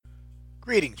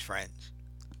Greetings, friends.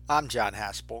 I'm John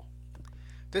Haspel.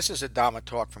 This is a Dhamma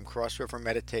talk from Cross River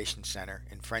Meditation Center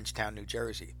in Frenchtown, New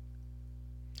Jersey.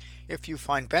 If you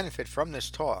find benefit from this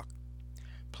talk,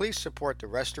 please support the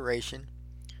restoration,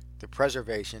 the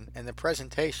preservation, and the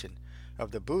presentation of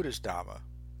the Buddha's Dhamma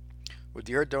with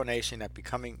your donation at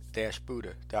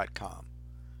becoming-buddha.com.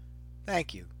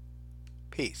 Thank you.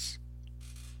 Peace.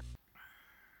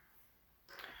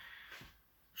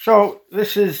 So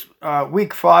this is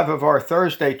week 5 of our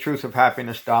Thursday Truth of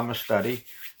Happiness Dhamma study.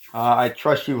 I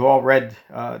trust you've all read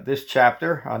this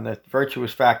chapter on the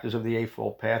virtuous factors of the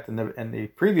Eightfold Path and the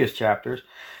previous chapters.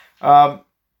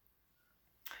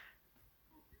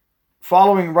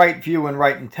 Following right view and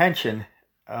right intention,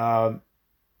 the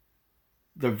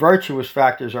virtuous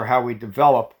factors are how we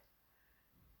develop,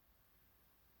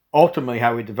 ultimately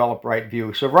how we develop right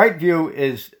view. So right view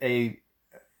is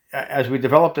as we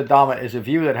develop the Dhamma, is a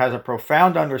view that has a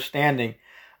profound understanding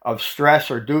of stress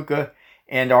or dukkha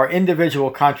and our individual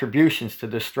contributions to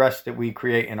the stress that we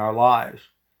create in our lives.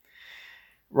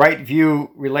 Right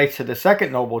view relates to the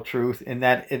second noble truth in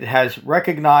that it has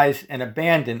recognized and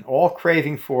abandoned all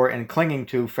craving for and clinging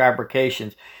to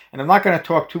fabrications. And I'm not going to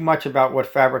talk too much about what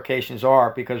fabrications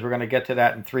are because we're going to get to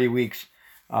that in 3 weeks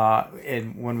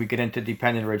when we get into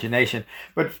dependent origination.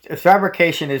 But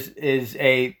fabrication is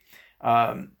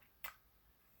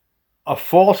a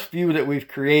false view that we've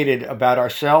created about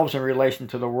ourselves in relation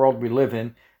to the world we live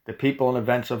in, the people and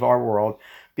events of our world,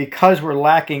 because we're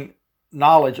lacking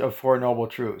knowledge of Four Noble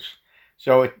Truths.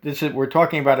 So we're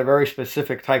talking about a very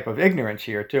specific type of ignorance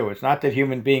here too. It's not that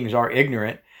human beings are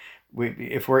ignorant.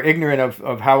 If we're ignorant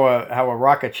of how a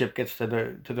rocket ship gets to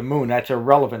the moon, that's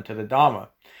irrelevant to the Dhamma.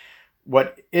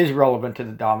 What is relevant to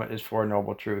the Dhamma is Four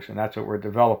Noble Truths, and that's what we're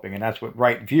developing, and that's what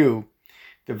right view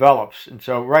develops. And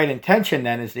so right intention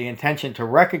then is the intention to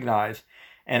recognize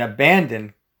and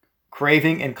abandon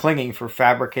craving and clinging for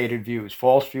fabricated views,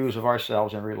 false views of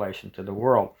ourselves in relation to the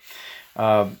world.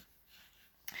 The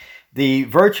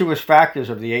virtuous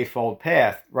factors of the Eightfold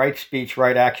Path, right speech,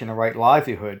 right action, and right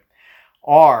livelihood,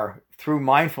 are through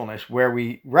mindfulness where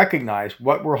we recognize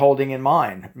what we're holding in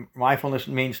mind. Mindfulness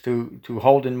means to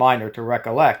hold in mind or to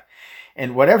recollect.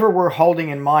 And whatever we're holding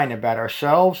in mind about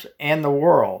ourselves and the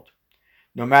world,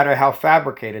 no matter how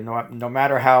fabricated, no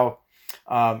matter how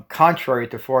contrary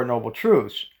to Four Noble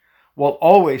Truths, will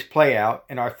always play out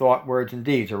in our thought, words, and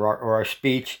deeds, or our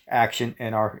speech, action,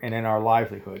 and in our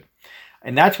livelihood.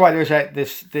 And that's why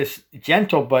there's this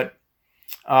gentle but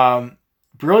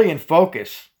brilliant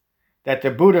focus that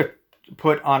the Buddha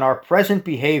put on our present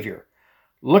behavior.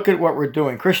 Look at what we're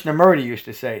doing. Krishnamurti used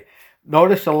to say,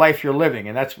 notice the life you're living.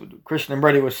 And that's what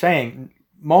Krishnamurti was saying,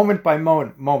 moment by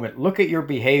moment, look at your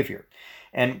behavior.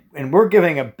 And we're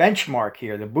giving a benchmark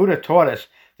here. The Buddha taught us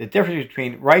the difference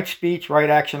between right speech, right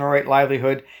action, or right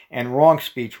livelihood, and wrong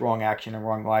speech, wrong action, and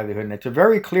wrong livelihood. And it's a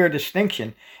very clear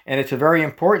distinction, and it's a very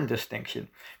important distinction,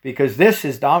 because this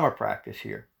is Dhamma practice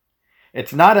here.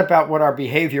 It's not about what our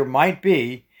behavior might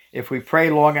be if we pray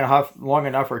long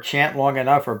enough, or chant long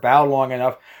enough, or bow long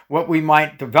enough, what we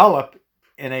might develop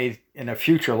in a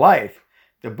future life.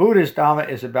 The Buddha's Dhamma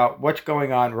is about what's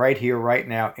going on right here, right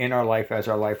now, in our life as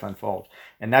our life unfolds.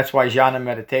 And that's why jhana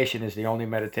meditation is the only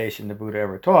meditation the Buddha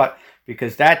ever taught,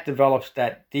 because that develops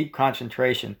that deep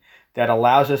concentration that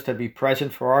allows us to be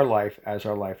present for our life as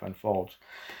our life unfolds.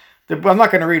 I'm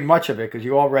not going to read much of it because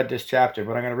you all read this chapter,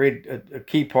 but I'm going to read a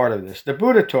key part of this. The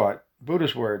Buddha taught,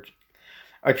 Buddha's words,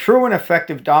 a true and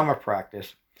effective Dhamma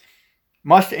practice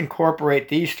must incorporate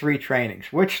these 3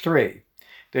 trainings. Which 3?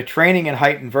 The training in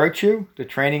heightened virtue, the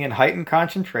training in heightened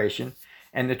concentration,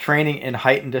 and the training in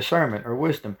heightened discernment or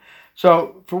wisdom.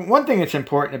 So, for one thing that's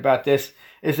important about this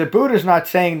is the Buddha's not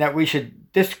saying that we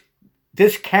should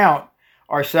discount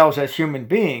ourselves as human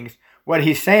beings. What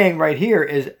he's saying right here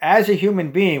is, as a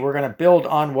human being, we're going to build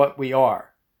on what we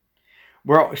are.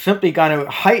 We're simply going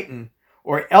to heighten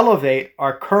or elevate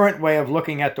our current way of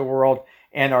looking at the world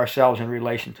and ourselves in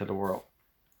relation to the world.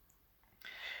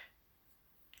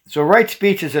 So right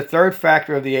speech is a third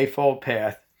factor of the Eightfold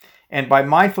Path, and by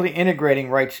mindfully integrating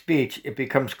right speech, it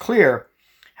becomes clear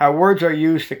how words are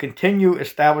used to continue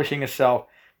establishing a self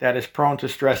that is prone to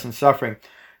stress and suffering.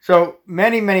 So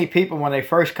many people, when they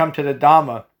first come to the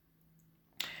Dhamma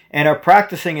and are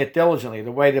practicing it diligently,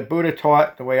 the way the Buddha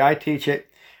taught, the way I teach it,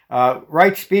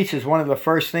 right speech is one of the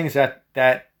first things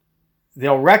that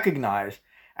they'll recognize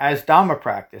as Dhamma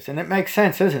practice. And it makes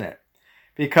sense, isn't it?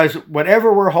 Because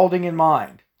whatever we're holding in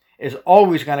mind is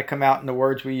always going to come out in the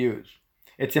words we use.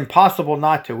 It's impossible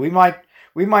not to. We might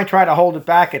try to hold it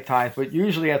back at times, but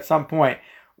usually at some point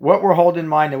What we're holding in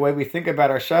mind, the way we think about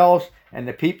ourselves and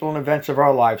the people and events of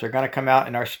our lives are going to come out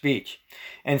in our speech.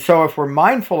 And so if we're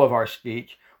mindful of our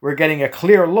speech, we're getting a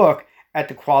clear look at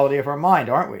the quality of our mind,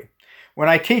 aren't we? When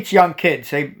I teach young kids,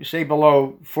 say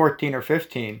below 14 or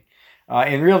 15,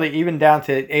 and really even down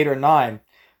to 8 or 9,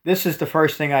 this is the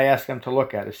first thing I ask them to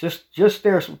look at. It's just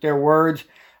their words.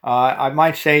 I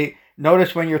might say,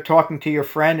 notice when you're talking to your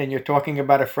friend and you're talking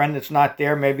about a friend that's not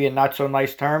there, maybe in not so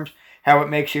nice terms, how it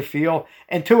makes you feel.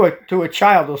 And to a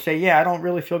child, they'll say, yeah, I don't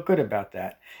really feel good about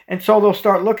that. And so they'll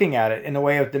start looking at it in a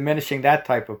way of diminishing that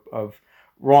type of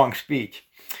wrong speech.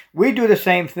 We do the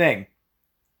same thing.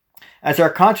 As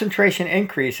our concentration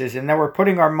increases and then we're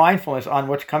putting our mindfulness on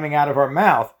what's coming out of our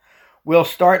mouth, we'll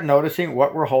start noticing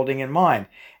what we're holding in mind.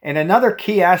 And another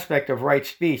key aspect of right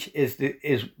speech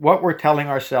is what we're telling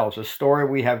ourselves, a story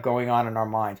we have going on in our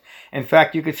minds. In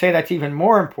fact, you could say that's even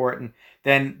more important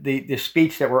than the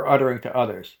speech that we're uttering to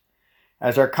others.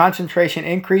 As our concentration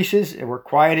increases and we're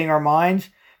quieting our minds,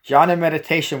 jhana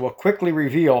meditation will quickly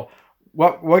reveal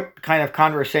what kind of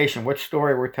conversation, what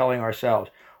story we're telling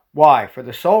ourselves. Why? For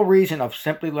the sole reason of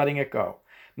simply letting it go.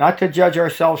 Not to judge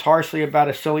ourselves harshly about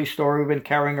a silly story we've been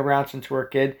carrying around since we're a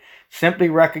kid. Simply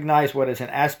recognize what is an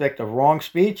aspect of wrong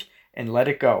speech and let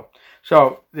it go.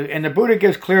 So, and the Buddha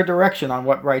gives clear direction on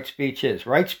what right speech is.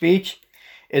 Right speech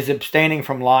is abstaining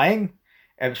from lying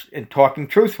and talking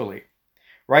truthfully.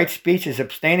 Right speech is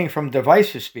abstaining from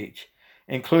divisive speech,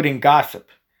 including gossip,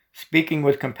 speaking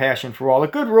with compassion for all. A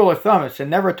good rule of thumb is to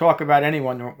never talk about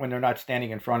anyone when they're not standing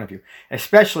in front of you,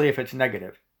 especially if it's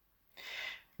negative.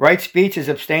 Right speech is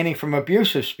abstaining from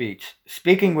abusive speech,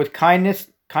 speaking with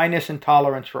kindness and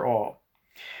tolerance for all.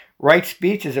 Right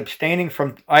speech is abstaining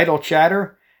from idle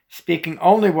chatter, speaking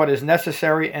only what is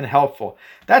necessary and helpful.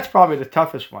 That's probably the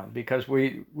toughest one because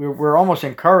we're almost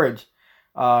encouraged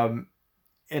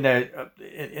in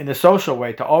a social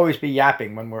way to always be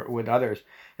yapping when we're with others.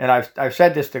 And I've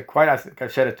said this to I think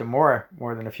I've said it to more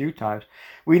than a few times.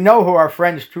 We know who our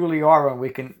friends truly are, and we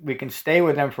can stay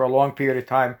with them for a long period of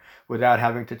time without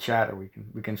having to chatter.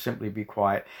 We can simply be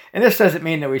quiet. And this doesn't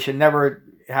mean that we should never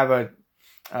have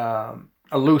a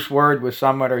loose word with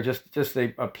someone or just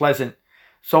a pleasant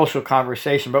social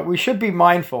conversation. But we should be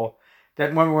mindful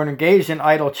that when we're engaged in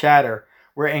idle chatter,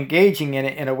 we're engaging in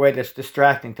it in a way that's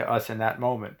distracting to us in that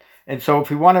moment. And so if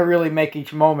we want to really make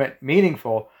each moment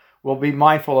meaningful, we'll be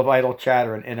mindful of idle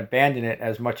chatter and abandon it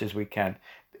as much as we can.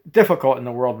 Difficult in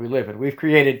the world we live in. We've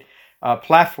created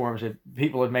platforms that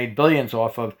people have made billions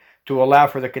off of to allow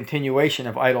for the continuation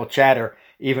of idle chatter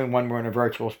even when we're in a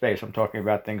virtual space. I'm talking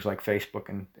about things like Facebook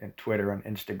and Twitter and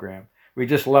Instagram. We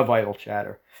just love idle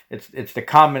chatter. It's the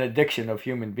common addiction of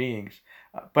human beings.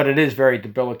 But it is very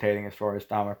debilitating as far as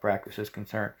Dhamma practice is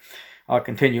concerned. I'll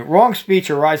continue. Wrong speech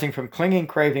arises from clinging,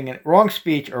 craving, and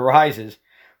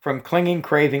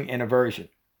aversion.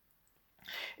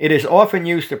 It is often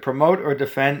used to promote or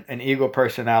defend an ego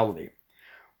personality.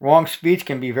 Wrong speech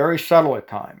can be very subtle at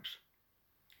times.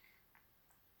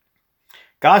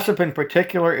 Gossip in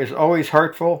particular is always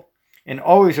hurtful and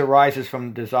always arises from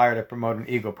the desire to promote an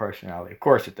ego personality. Of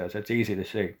course it does. It's easy to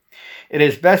see. It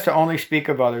is best to only speak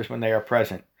of others when they are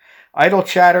present. Idle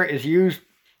chatter is used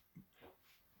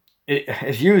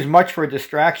much for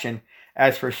distraction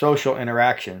as for social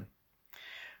interaction.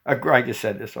 I just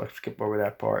said this, so I'll skip over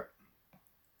that part.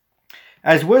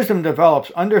 As wisdom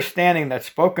develops, understanding that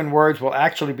spoken words will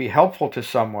actually be helpful to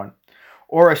someone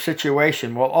or a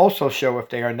situation will also show if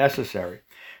they are necessary.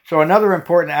 So another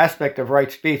important aspect of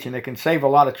right speech, and it can save a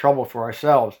lot of trouble for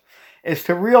ourselves, is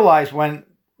to realize when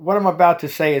what I'm about to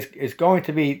say is going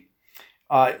to be,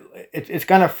 it's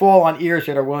going to fall on ears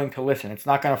that are willing to listen. It's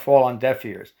not going to fall on deaf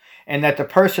ears. And that the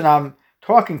person I'm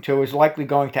talking to is likely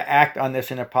going to act on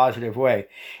this in a positive way.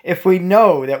 If we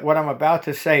know that what I'm about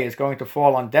to say is going to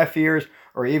fall on deaf ears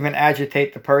or even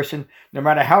agitate the person, no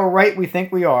matter how right we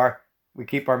think we are, we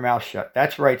keep our mouth shut.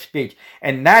 That's right speech.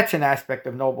 And that's an aspect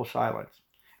of noble silence.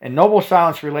 And noble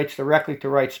silence relates directly to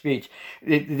right speech.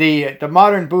 The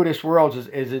modern Buddhist world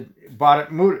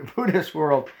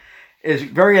is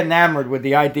very enamored with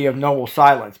the idea of noble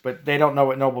silence, but they don't know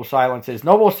what noble silence is.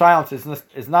 Noble silence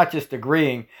is not just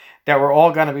agreeing that we're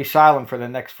all going to be silent for the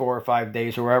next 4 or 5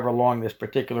 days or however long this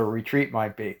particular retreat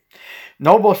might be.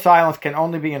 Noble silence can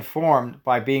only be informed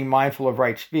by being mindful of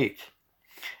right speech.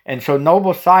 And so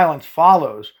noble silence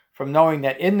follows from knowing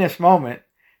that in this moment,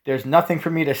 there's nothing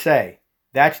for me to say.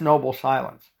 That's noble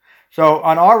silence. So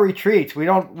on our retreats, we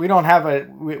have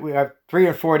 3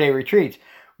 or 4 day retreats.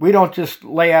 We don't just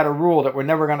lay out a rule that we're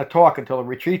never going to talk until the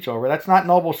retreat's over. That's not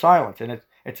noble silence, and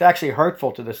it's actually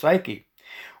hurtful to the psyche.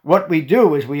 What we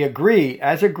do is we agree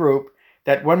as a group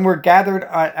that when we're gathered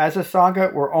as a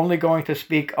Sangha, we're only going to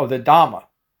speak of the Dhamma.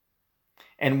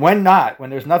 And when not, when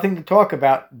there's nothing to talk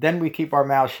about, then we keep our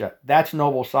mouths shut. That's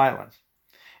noble silence.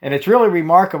 And it's really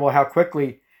remarkable how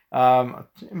quickly,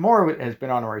 more has been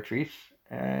on our retreats.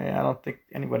 I don't think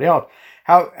anybody else.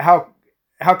 How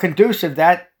conducive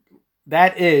that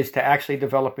is to actually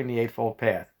developing the Eightfold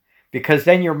Path. Because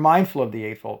then you're mindful of the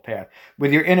Eightfold Path.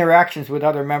 With your interactions with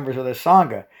other members of the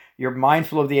Sangha, you're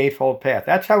mindful of the Eightfold Path.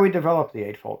 That's how we develop the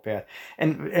Eightfold Path.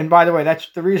 And by the way, that's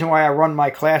the reason why I run my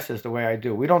classes the way I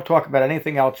do. We don't talk about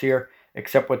anything else here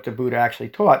except what the Buddha actually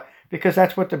taught, because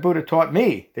that's what the Buddha taught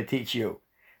me to teach you.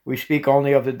 We speak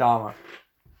only of the Dhamma.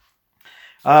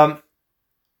 Let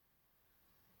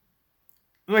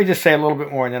me just say a little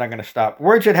bit more and then I'm going to stop.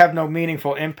 Words that have no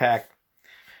meaningful impact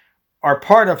are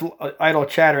part of idle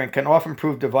chattering, can often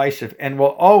prove divisive and will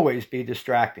always be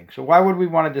distracting. So why would we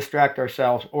want to distract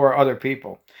ourselves or other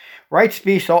people? Right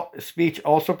speech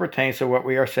also pertains to what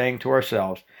we are saying to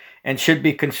ourselves and should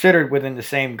be considered within the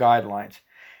same guidelines.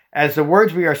 As the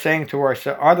words we are saying to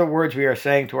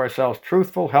ourselves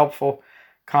truthful, helpful,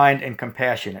 kind, and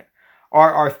compassionate?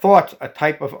 Are our thoughts a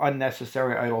type of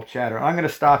unnecessary idle chatter? I'm going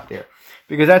to stop there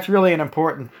because that's really an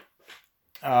important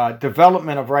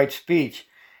development of right speech,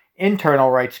 internal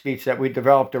right speech that we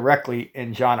develop directly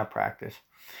in jhana practice.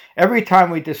 Every time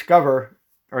we discover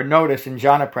or notice in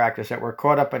jhana practice that we're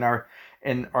caught up in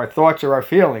our thoughts or our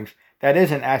feelings, that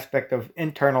is an aspect of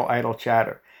internal idle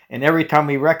chatter. And every time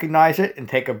we recognize it and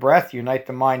take a breath, unite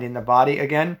the mind and the body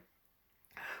again,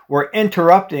 we're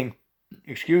interrupting,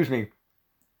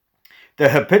 the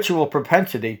habitual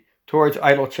propensity towards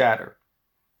idle chatter.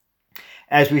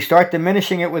 As we start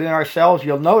diminishing it within ourselves,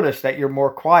 you'll notice that you're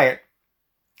more quiet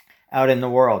out in the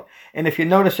world. And if you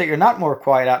notice that you're not more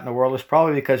quiet out in the world, it's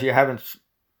probably because you haven't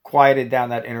quieted down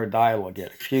that inner dialogue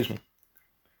yet.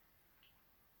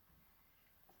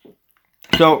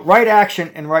 So right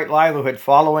action and right livelihood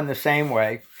follow in the same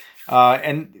way.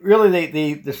 And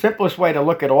really the simplest way to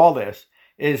look at all this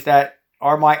is that,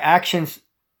 are my actions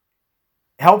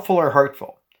helpful or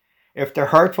hurtful? If they're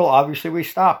hurtful, obviously we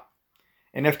stop.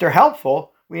 And if they're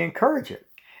helpful, we encourage it.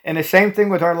 And the same thing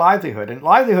with our livelihood. And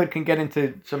livelihood can get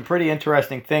into some pretty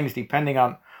interesting things depending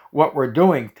on what we're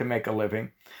doing to make a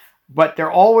living. But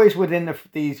they're always within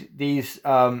these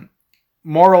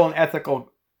moral and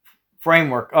ethical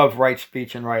framework of right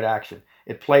speech and right action.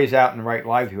 It plays out in right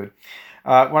livelihood.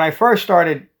 When I first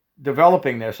started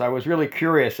developing this, I was really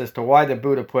curious as to why the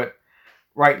Buddha put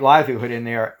right livelihood in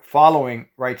there following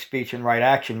right speech and right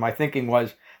action. My thinking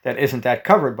was that isn't that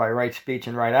covered by right speech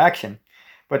and right action?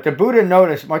 But the Buddha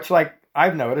noticed, much like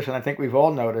I've noticed, and I think we've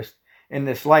all noticed in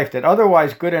this life, that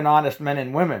otherwise good and honest men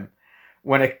and women,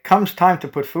 when it comes time to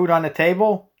put food on the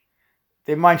table,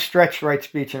 they might stretch right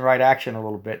speech and right action a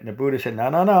little bit. And the Buddha said,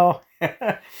 no.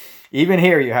 Even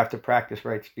here you have to practice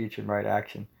right speech and right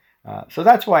action. So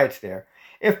that's why it's there.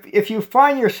 If you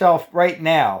find yourself right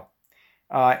now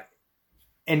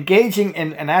engaging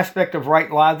in an aspect of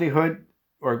right livelihood,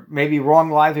 or maybe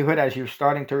wrong livelihood as you're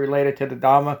starting to relate it to the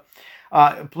Dhamma,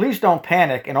 please don't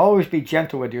panic and always be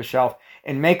gentle with yourself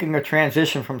in making a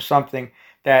transition from something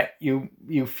that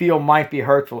you feel might be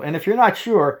hurtful. And if you're not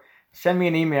sure, send me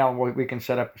an email and we can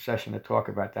set up a session to talk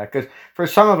about that. Because for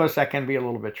some of us, that can be a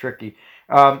little bit tricky.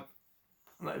 I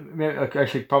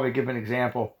should probably give an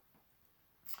example.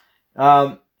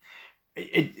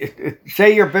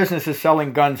 Say your business is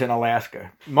selling guns in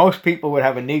Alaska. Most people would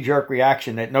have a knee-jerk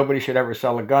reaction that nobody should ever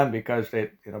sell a gun because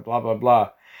they, blah, blah,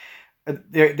 blah.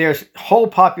 There's whole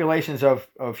populations of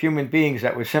human beings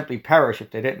that would simply perish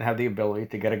if they didn't have the ability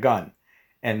to get a gun.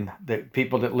 And the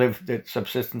people that live that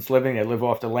subsistence living, they live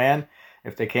off the land.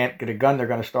 If they can't get a gun, they're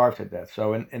going to starve to death.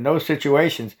 So in those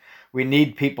situations, we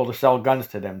need people to sell guns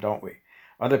to them, don't we?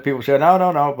 Other people say,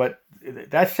 no, but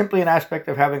that's simply an aspect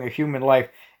of having a human life,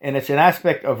 and it's an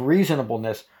aspect of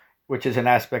reasonableness, which is an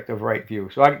aspect of right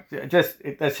view. So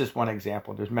that's just one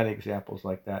example. There's many examples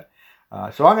like that.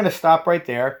 So I'm going to stop right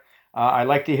there. I'd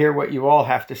like to hear what you all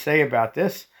have to say about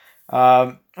this.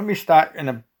 Let me start in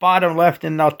the bottom left,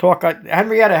 and I'll talk.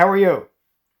 Henrietta, how are you?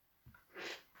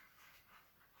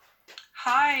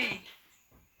 Hi.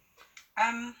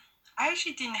 I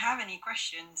actually didn't have any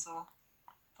questions or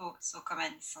thoughts or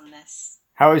comments on this.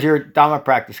 How is your Dhamma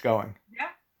practice going? Yeah,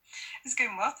 it's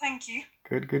going well, thank you.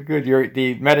 Good.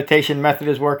 The meditation method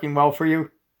is working well for you?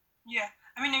 Yeah,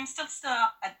 I mean, I'm still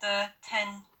at the 10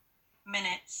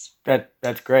 minutes.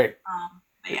 That's great.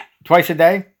 But yeah. Twice a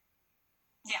day?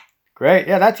 Yeah. Great.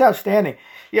 Yeah, that's outstanding.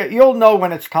 Yeah, you'll know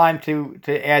when it's time to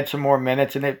add some more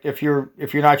minutes, and if you're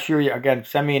not sure, again,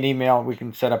 send me an email and we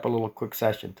can set up a little quick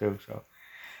session too. So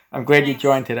I'm glad you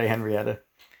joined today, Henrietta.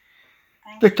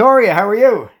 Thank you. Victoria, how are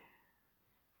you?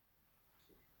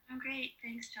 I'm great,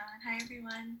 thanks, John. Hi,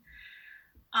 everyone.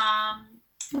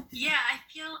 Yeah,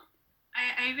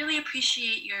 I really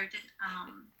appreciate your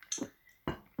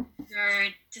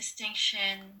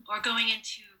distinction or going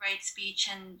into right speech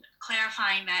and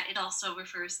clarifying that it also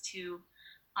refers to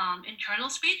internal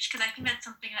speech, because I think that's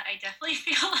something that I definitely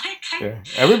feel like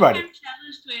Everybody. I'm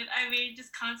challenged with. I mean,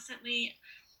 just constantly.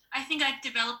 I think I've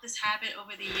developed this habit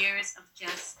over the years of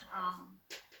just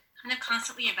kind of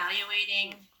constantly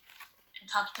evaluating and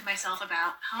talking to myself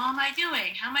about how am I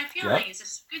doing? How am I feeling? Is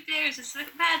this a good day or is this a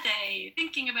bad day?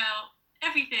 Thinking about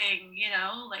everything,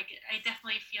 like I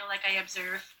definitely feel like I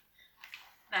observe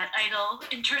that idle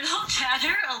internal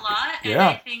chatter a lot. And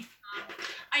I think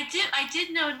I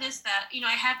did notice that,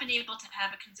 I have been able to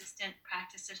have a consistent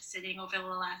practice of sitting over the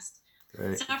last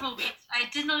several weeks. I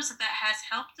did notice that has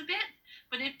helped a bit,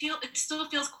 but it still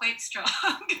feels quite strong.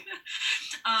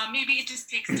 Maybe it just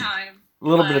takes time. A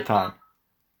little bit of time.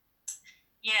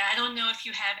 Yeah, I don't know if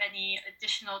you have any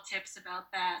additional tips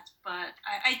about that, but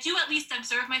I do at least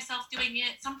observe myself doing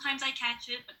it. Sometimes I catch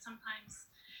it, but sometimes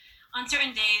on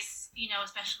certain days,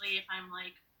 especially if I'm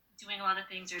like doing a lot of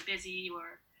things or busy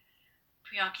or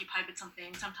preoccupied with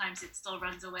something, sometimes it still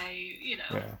runs away,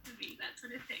 maybe that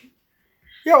sort of thing.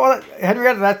 Yeah, well,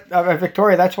 Henrietta,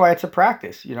 Victoria, that's why it's a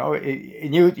practice.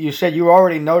 And you said you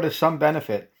already noticed some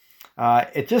benefit.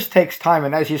 It just takes time,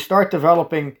 and as you start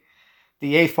developing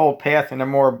the Eightfold Path in a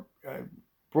more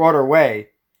broader way,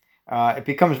 it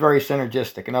becomes very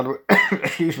synergistic. In other words,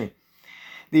 excuse me,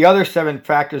 the other 7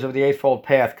 factors of the Eightfold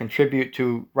Path contribute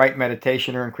to right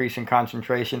meditation or increasing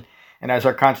concentration, and as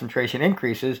our concentration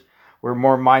increases, we're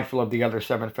more mindful of the other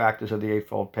 7 factors of the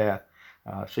Eightfold Path.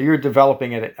 So you're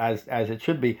developing it as it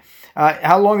should be.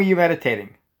 How long are you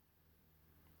meditating?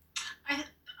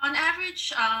 On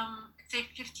average, say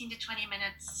 15 to 20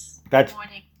 minutes in the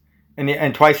morning.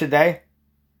 And twice a day?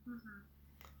 Mm-hmm.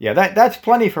 Yeah, that's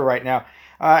plenty for right now.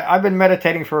 I've been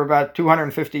meditating for about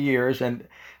 250 years, and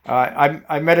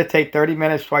I meditate 30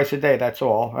 minutes twice a day. That's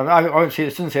all. I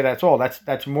shouldn't say that's all.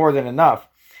 That's more than enough.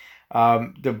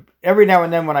 Every now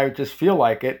and then, when I just feel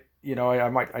like it,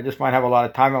 I just might have a lot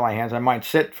of time on my hands. I might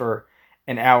sit for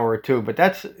an hour or two, but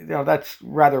that's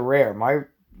rather rare.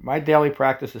 My daily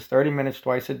practice is 30 minutes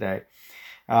twice a day.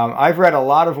 I've read a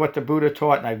lot of what the Buddha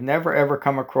taught, and I've never ever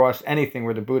come across anything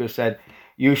where the Buddha said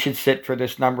you should sit for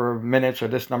this number of minutes or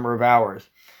this number of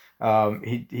hours.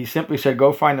 He simply said,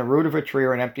 go find the root of a tree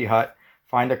or an empty hut,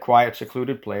 find a quiet,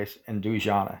 secluded place, and do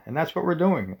jhana. And that's what we're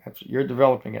doing. You're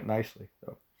developing it nicely.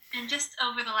 So. And just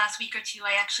over the last week or two,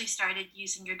 I actually started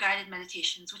using your guided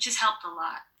meditations, which has helped a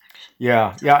lot.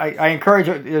 Yeah. I encourage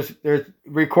you. There's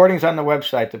recordings on the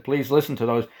website to please listen to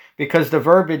those, because the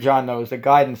verbiage on those, the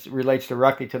guidance, relates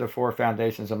directly to the 4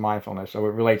 foundations of mindfulness. So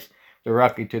it relates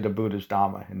directly to the Buddha's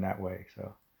Dhamma in that way.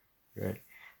 So, great.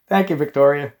 Thank you,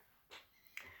 Victoria.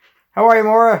 How are you,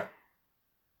 Maura?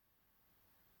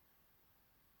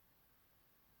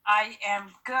 I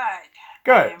am good.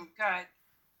 Good. I am good.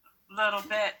 Little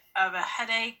bit of a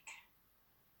headache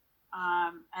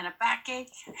and a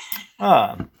backache.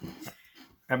 How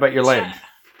about your legs?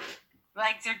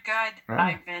 Legs are good. Oh.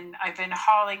 I've been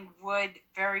hauling wood,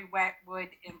 very wet wood,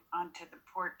 onto the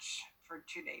porch for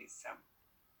 2 days. So,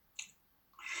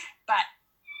 but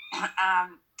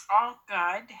all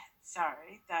good.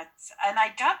 Sorry, and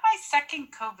I got my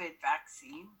second COVID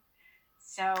vaccine.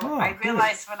 So I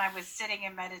realized when I was sitting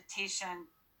in meditation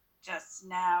just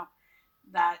now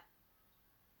that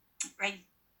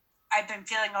I've been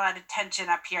feeling a lot of tension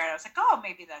up here. And I was like, oh,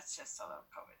 maybe that's just a little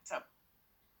COVID. So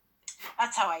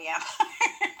that's how I am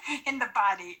in the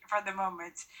body for the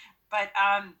moment. But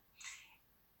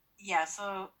yeah,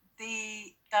 so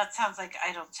that sounds like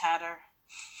idle chatter.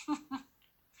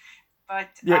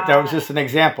 But yeah, that was just an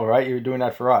example, right? You were doing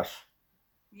that for us.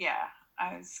 Yeah,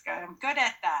 I'm good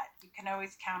at that. You can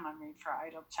always count on me for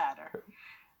idle chatter.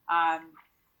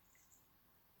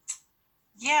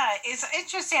 Yeah, it's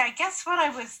interesting. I guess what I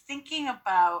was thinking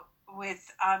about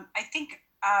with, I think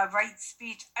right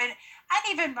speech, and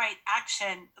even right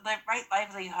action, right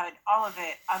livelihood, all of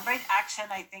it. Right action,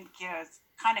 I think, it's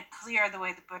kind of clear the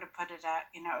way the Buddha put it at.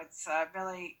 It's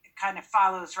really, it kind of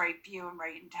follows right view and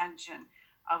right intention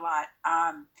a lot.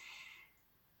 I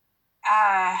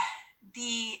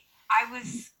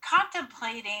was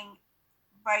contemplating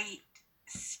right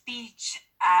speech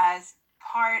as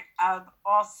part of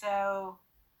also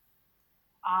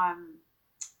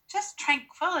just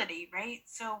tranquility, right?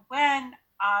 So when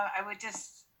I would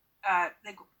just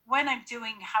like when I'm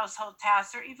doing household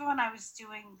tasks, or even when I was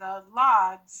doing the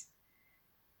logs,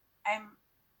 I'm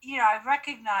I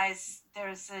recognize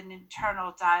there's an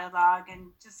internal dialogue,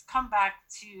 and just come back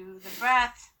to the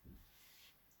breath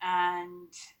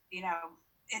and,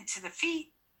 into the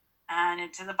feet and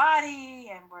into the body,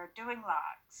 and we're doing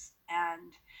logs.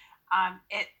 And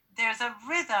there's a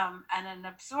rhythm and an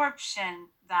absorption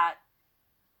that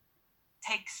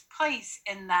takes place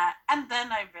in that. And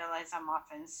then I realize I'm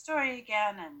off in the story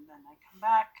again, and then I come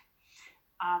back.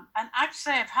 And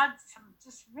actually, I've had some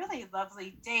just really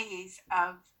lovely days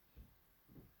of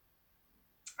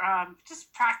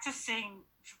just practicing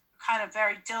kind of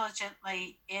very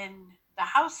diligently in the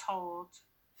household,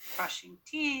 brushing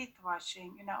teeth,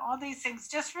 washing, all these things,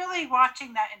 just really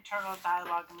watching that internal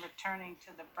dialogue and returning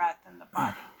to the breath and the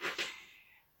body.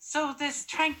 So this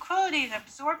tranquility and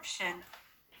absorption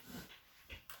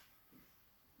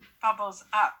bubbles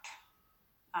up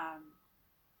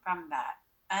from that.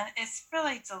 And it's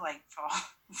really delightful.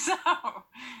 So,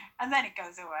 and then it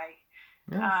goes away.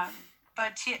 Yeah.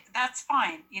 But that's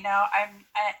fine. I'm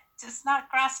just not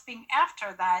grasping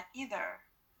after that either.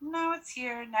 No, it's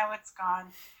here. Now it's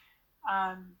gone.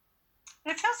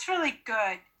 It feels really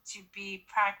good to be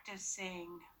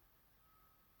practicing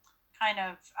kind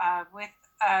of with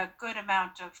a good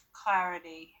amount of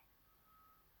clarity.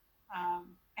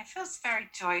 It feels very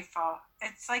joyful.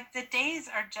 It's like the days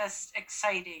are just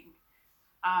exciting.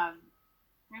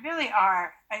 They really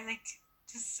are. I like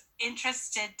just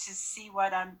interested to see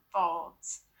what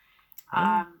unfolds.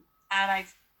 And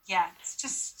it's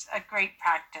just a great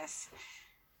practice.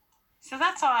 So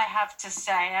that's all I have to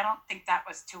say. I don't think that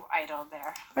was too idle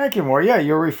there. Thank you, Maura. Yeah,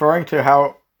 you're referring to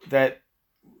how that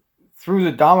through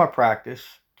the Dhamma practice,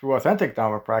 through authentic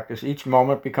Dhamma practice, each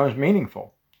moment becomes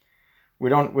meaningful.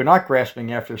 We're not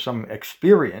grasping after some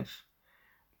experience.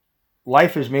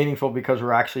 Life is meaningful because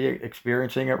we're actually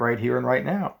experiencing it right here and right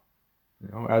now,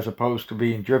 as opposed to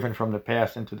being driven from the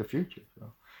past into the future.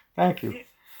 So, thank you.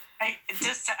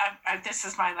 This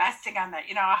is my last thing on that.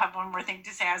 I'll have one more thing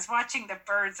to say. I was watching the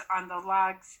birds on the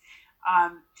logs,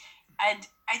 and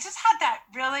I just had that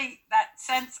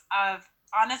sense of,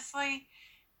 honestly,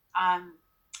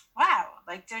 wow,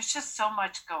 like there's just so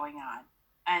much going on,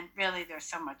 and really there's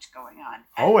so much going on. And,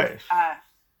 always.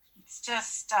 It's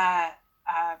just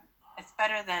it's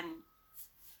better than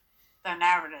the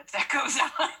narrative that goes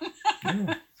on.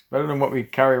 Yeah, it's better than what we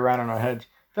carry around in our heads.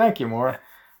 Thank you, Maura.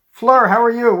 Fleur, how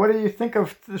are you? What do you think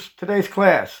of today's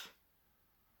class?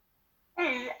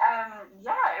 Hey,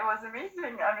 it was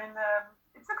amazing. I mean,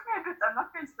 it took me a bit, I'm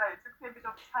not going to lie, it took me a bit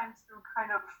of time to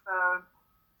kind of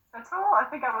settle. I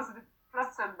think I was a bit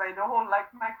flustered by the whole,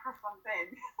 microphone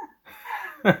thing.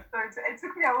 So it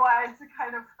took me a while to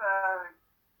kind of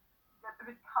get a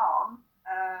bit calm.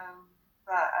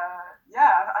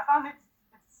 I found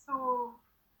it's so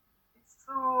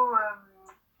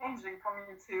changing for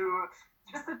me to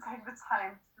just to take the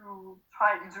time to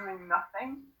try doing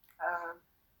nothing.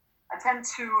 I think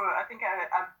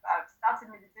I've started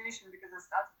meditation because I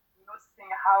started noticing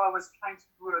how I was trying to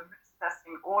do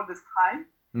multitasking all the time.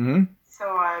 Mm-hmm. So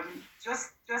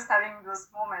just having those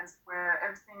moments where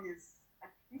everything is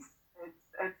at peace,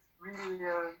 it's really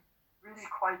really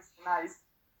quite nice.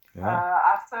 Yeah.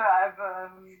 After I've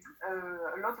a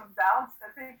lot of doubts,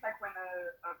 I think, when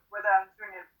whether I'm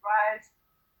doing it right,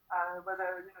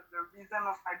 whether the rhythm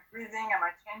of my breathing, am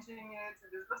I changing it? So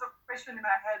there's lots of question in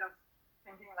my head of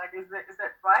thinking is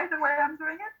that right the way I'm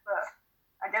doing it? But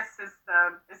I guess it's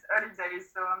early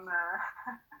days, so I'm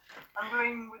I'm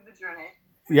going with the journey.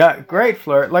 Yeah, great,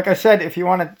 Fleur. Like I said, if you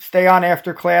want to stay on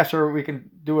after class, or we can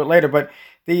do it later, but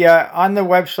the on the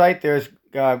website there's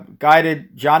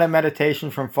guided jhana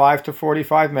meditation from 5 to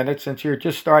 45 minutes. Since you're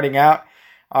just starting out,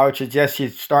 I would suggest you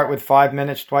start with 5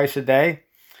 minutes twice a day,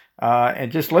 and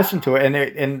just listen to it.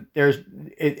 And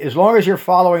as long as you're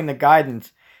following the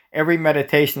guidance, every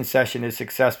meditation session is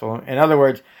successful. In other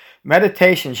words,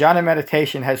 meditation, jhana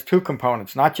meditation, has two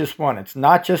components, not just one. It's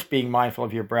not just being mindful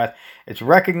of your breath. It's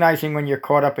recognizing when you're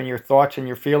caught up in your thoughts and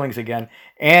your feelings again,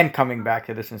 and coming back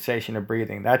to the sensation of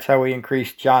breathing. That's how we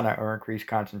increase jhana, or increase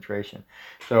concentration.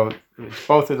 So it's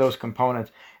both of those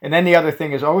components. And then the other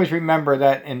thing is, always remember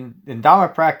that in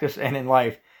Dhamma practice and in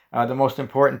life, the most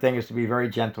important thing is to be very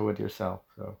gentle with yourself.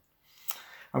 So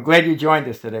I'm glad you joined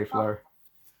us today, Fleur.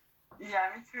 Yeah,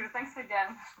 me too. Thanks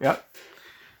again. Yep.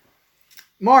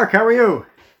 Mark, how are you?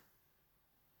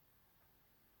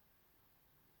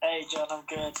 Hey, John, I'm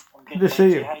good. Good to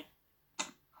see you. Hey.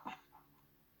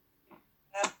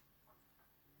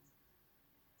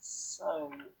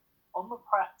 So, on the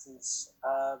practice,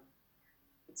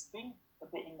 it's been a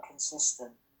bit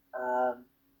inconsistent,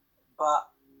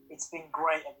 but it's been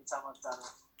great every time I've done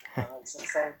it. So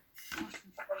sometimes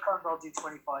I'll do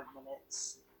 25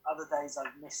 minutes, Other days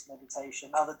I've missed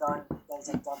meditation. Other days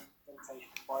I've done meditation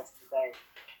twice a day.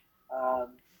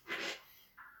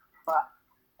 But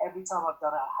every time I've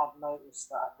done it, I have noticed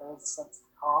that there is a sense of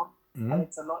calm, and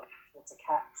it's a lot easier to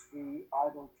catch the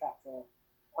idle chatter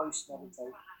post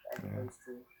meditation as opposed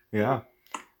to. Yeah.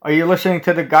 Are you listening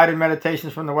to the guided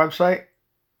meditations from the website?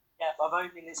 Yeah, I've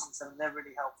only listened to them. They're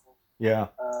really helpful. Yeah.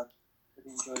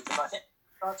 Really enjoyed them. I think I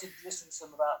started listening to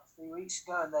them about 3 weeks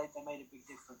ago, and they made a big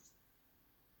difference.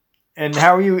 And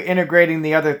how are you integrating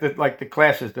the other, the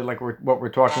classes, what we're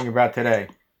talking about today?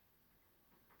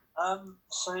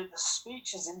 So the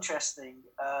speech is interesting.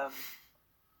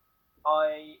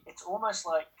 It's almost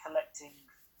like collecting,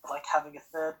 like having a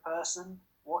third person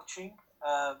watching.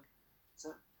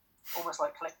 So almost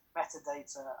like collecting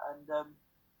metadata, and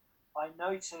I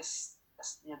noticed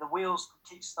the wheels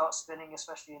start spinning,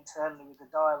 especially internally with the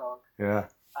dialogue. Yeah.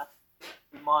 And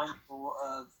be mindful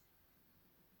of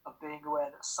being aware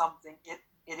that something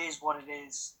it is what it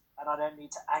is, and I don't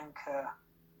need to anchor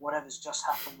whatever's just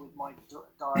happened with my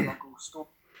dialogue or story.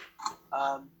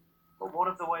 But one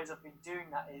of the ways I've been doing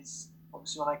that is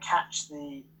obviously when I catch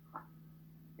the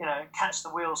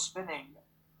wheel spinning,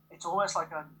 it's almost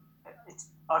like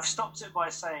I've stopped it by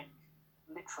saying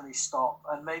literally stop,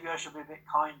 and maybe I should be a bit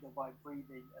kinder by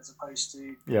breathing as opposed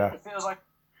to it feels like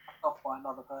stopped by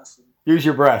another person. Use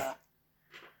your breath.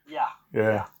 Yeah.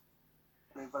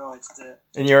 But I to do it.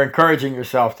 And you're encouraging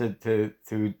yourself to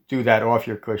do that off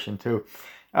your cushion too.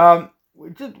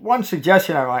 Just one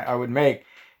suggestion I would make,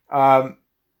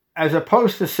 as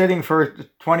opposed to sitting for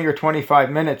 20 or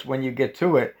 25 minutes when you get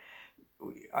to it,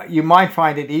 you might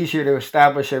find it easier to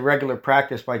establish a regular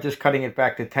practice by just cutting it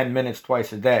back to 10 minutes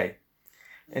twice a day,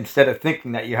 instead of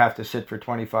thinking that you have to sit for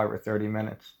 25 or 30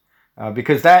 minutes.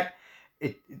 Because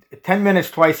 10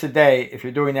 minutes twice a day, if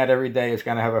you're doing that every day, is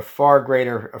going to have a far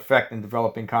greater effect in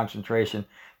developing concentration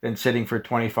than sitting for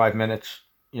 25 minutes,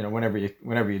 whenever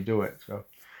you do it. So,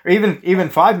 or even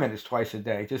 5 minutes twice a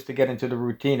day, just to get into the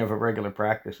routine of a regular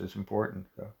practice is important.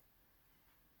 So.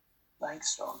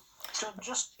 Thanks, John. So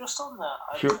just on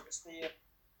that, Sure.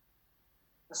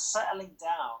 The settling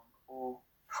down or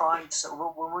trying to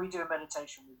when we do a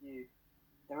meditation with you,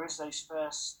 there is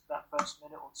that first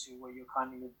minute or two where you're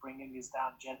kind of bringing us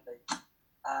down gently,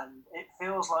 and it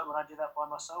feels like when I do that by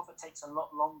myself, it takes a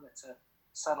lot longer to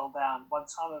settle down. By the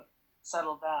time I've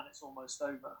settled down, it's almost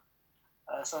over.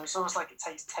 So it's almost like it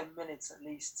takes 10 minutes at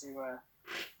least to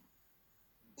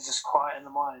just quieten the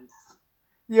mind.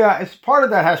 Yeah, it's part of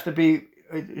that has to be,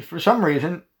 for some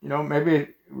reason, maybe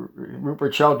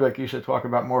Rupert Sheldrake used to talk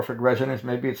about morphic resonance.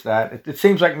 Maybe it's that. It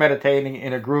seems like meditating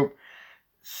in a group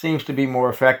seems to be more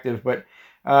effective, but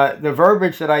the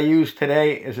verbiage that I use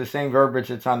today is the same verbiage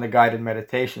that's on the guided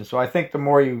meditation. So I think the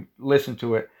more you listen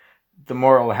to it, the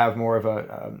more it'll have more of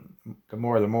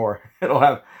it'll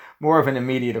have more of an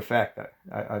immediate effect.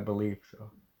 I believe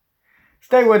so.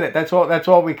 Stay with it. That's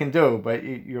all we can do. But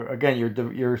you're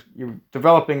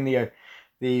developing the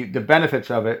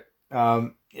benefits of it.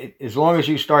 As long as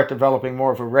you start developing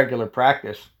more of a regular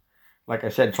practice, like I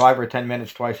said, 5 or 10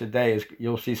 minutes twice a day,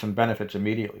 you'll see some benefits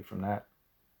immediately from that.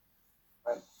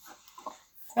 Right.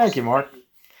 Thank you, Mark.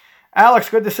 Alex,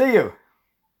 good to see you.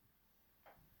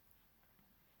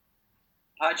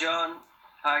 Hi, John.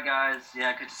 Hi, guys.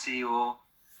 Yeah, good to see you all.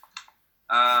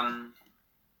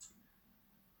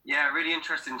 Really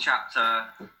interesting chapter.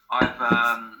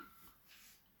 I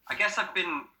guess I've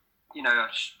been,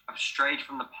 I've strayed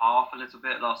from the path a little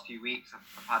bit last few weeks.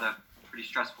 I've had a pretty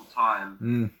stressful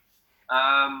time.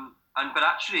 But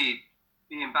actually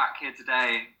being back here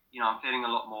today, I'm feeling a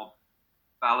lot more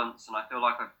balanced, and I feel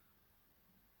like I've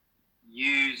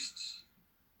used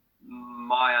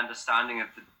my understanding of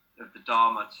the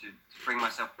Dhamma to bring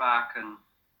myself back and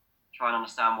try and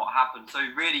understand what happened. So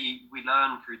really, we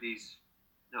learn through these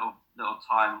little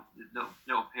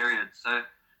periods. So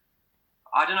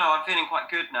I don't know. I'm feeling quite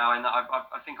good now, and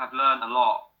I think I've learned a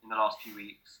lot in the last few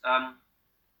weeks. And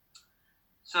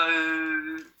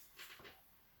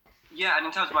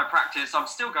in terms of my practice, I'm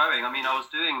still going. I mean,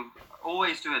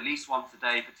 always do at least once a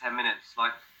day for 10 minutes.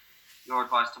 Like your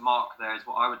advice to Mark there is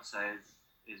what I would say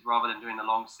is rather than doing the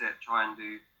long sit, try and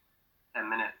do 10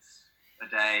 minutes a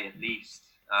day at least.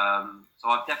 So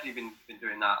I've definitely been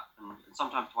doing that, and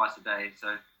sometimes twice a day.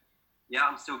 So yeah,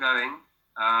 I'm still going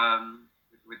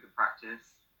with the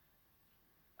practice.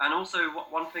 And also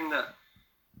one thing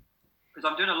because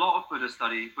I'm doing a lot of Buddhist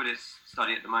study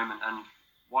at the moment, and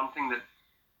one thing that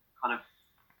kind of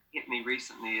hit me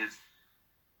recently is,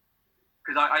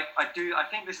 because I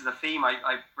think this is a theme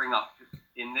I bring up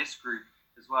in this group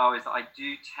as well, is that I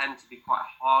do tend to be quite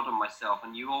hard on myself,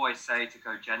 and you always say to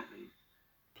go gently.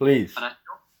 Please. And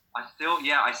I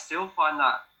still find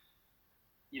that,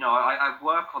 I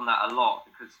work on that a lot,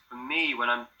 because for me, when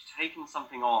I'm taking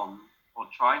something on or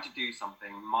trying to do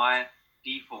something, my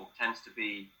default tends to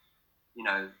be,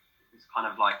 it's kind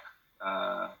of like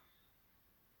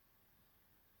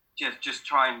just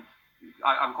trying.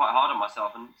 I'm quite hard on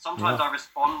myself, and sometimes I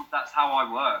respond. That's how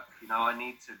I work. I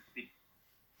need to be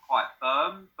quite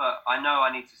firm, but I know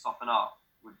I need to soften up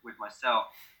with myself.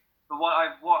 But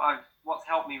what's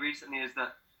helped me recently is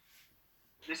that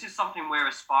this is something we're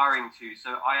aspiring to.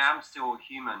 So I am still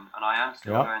human, and I am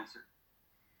still going to.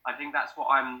 I think that's what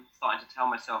I'm starting to tell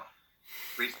myself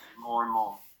recently more and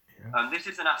more. Yeah. This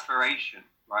is an aspiration,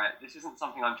 right? This isn't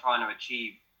something I'm trying to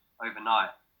achieve overnight.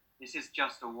 This is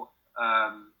just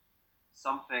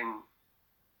something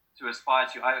to aspire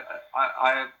to.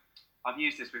 I've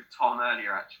used this with Tom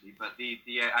earlier, actually, but the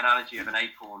analogy of an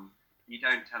acorn. You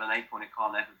don't tell an acorn it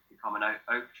can't ever become an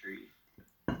oak tree.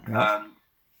 Yeah.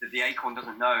 The acorn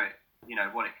doesn't know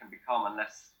what it can become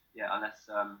unless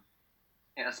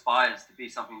it aspires to be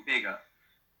something bigger.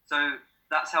 So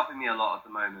that's helping me a lot at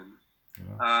the moment.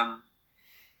 Yeah.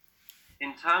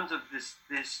 In terms of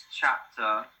this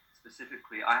chapter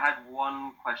specifically, I had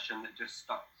one question that just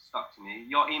stuck to me.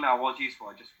 Your email was useful.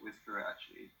 I just whizzed through it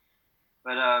actually,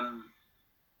 but I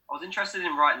was interested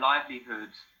in right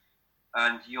livelihood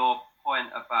and your point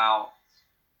about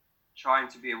trying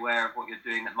to be aware of what you're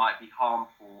doing that might be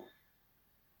harmful.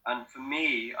 And for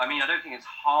me, I don't think it's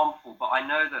harmful, but I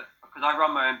know that because I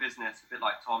run my own business a bit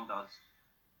like Tom does.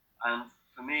 And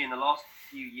for me, in the last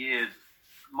few years,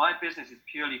 my business is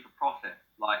purely for profit,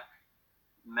 like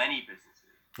many businesses.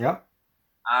 Yep.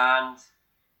 And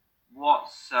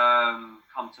what's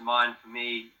come to mind for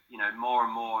me, more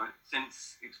and more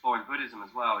since exploring Buddhism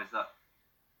as well, is that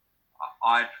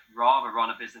I'd rather run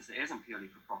a business that isn't purely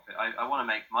for profit. I want to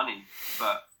make money,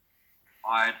 but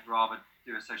I'd rather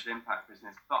do a social impact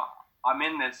business. But I'm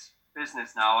in this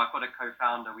business now. I've got a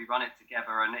co-founder. We run it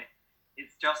together, and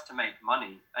it's just to make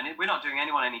money. And we're not doing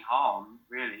anyone any harm,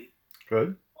 really.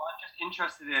 Good. But I'm just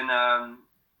interested in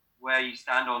where you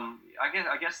stand on,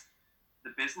 I guess,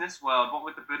 the business world. What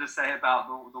would the Buddha say about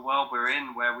the world we're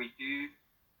in, where we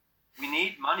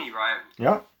need money, right?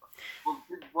 Yeah.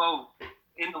 Well,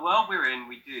 in the world we're in,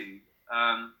 we do.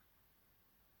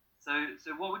 So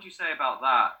what would you say about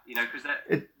that? Because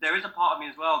there is a part of me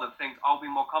as well that thinks I'll be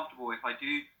more comfortable if I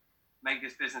do make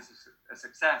this business a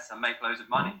success and make loads of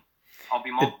money. I'll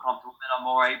be more comfortable, and I'm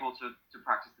more able to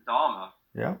practice the Dharma.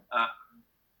 Yeah.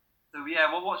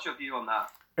 What's your view on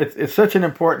that? It's such an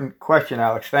important question,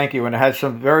 Alex. Thank you, and it has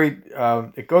some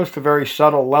it goes to very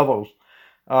subtle levels.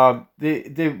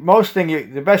 The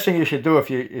best thing you should do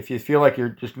if you feel like you're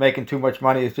just making too much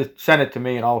money is just send it to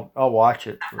me and I'll watch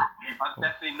it. I'm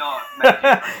definitely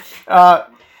not.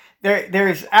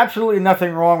 There's absolutely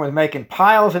nothing wrong with making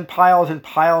piles and piles and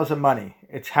piles of money.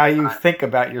 It's how you think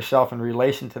about yourself in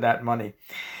relation to that money.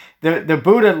 The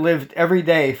Buddha lived every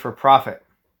day for profit.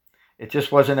 It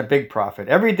just wasn't a big profit.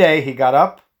 Every day he got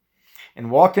up and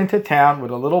walked into town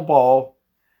with a little bowl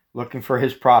looking for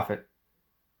his profit.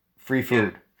 Free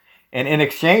food. And in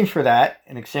exchange for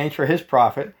his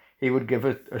profit, he would give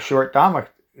a short Dhamma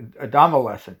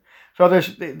lesson. So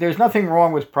there's nothing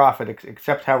wrong with profit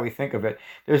except how we think of it.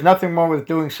 There's nothing wrong with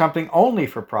doing something only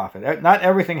for profit. Not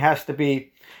everything has to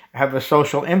have a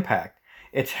social impact.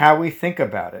 It's how we think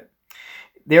about it.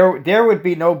 There would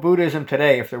be no Buddhism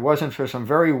today if there wasn't for some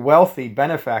very wealthy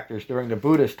benefactors during the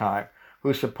Buddha's time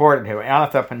who supported him.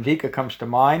 Anatha Pandika comes to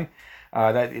mind.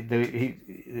 Anatha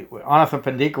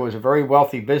Pandika was a very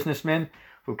wealthy businessman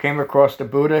who came across the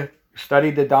Buddha,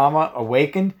 studied the Dhamma,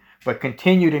 awakened, but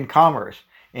continued in commerce.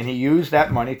 And he used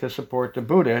that money to support the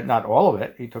Buddha. Not all of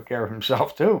it. He took care of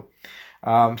himself too.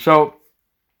 So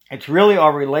it's really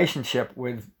our relationship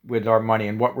with our money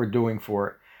and what we're doing for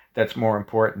it that's more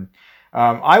important.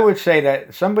 I would say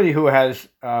that somebody who has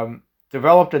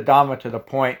developed the Dhamma to the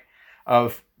point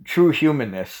of true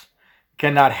humanness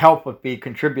cannot help but be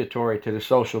contributory to the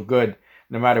social good,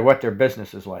 no matter what their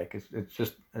business is like. It's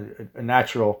just a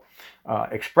natural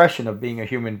expression of being a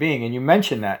human being. And you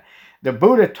mentioned that. The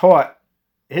Buddha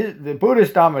the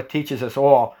Buddha's Dhamma teaches us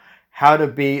all how to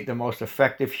be the most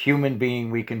effective human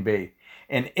being we can be.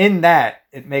 And in that,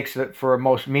 it makes it for a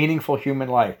most meaningful human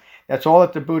life. That's all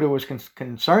that the Buddha was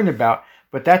concerned about,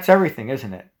 but that's everything,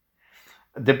 isn't it?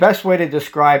 The best way to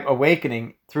describe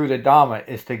awakening through the Dhamma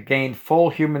is to gain full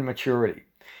human maturity.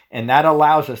 And that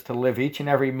allows us to live each and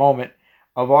every moment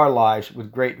of our lives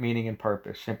with great meaning and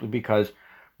purpose, simply because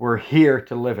we're here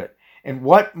to live it. And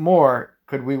what more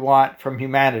could we want from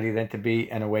humanity than to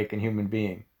be an awakened human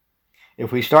being?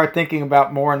 If we start thinking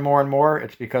about more and more and more,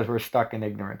 it's because we're stuck in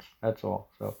ignorance. That's all.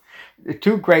 So,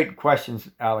 two great questions,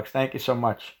 Alex. Thank you so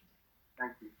much.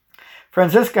 Thank you.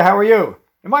 Franziska, how are you?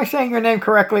 Am I saying your name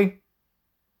correctly?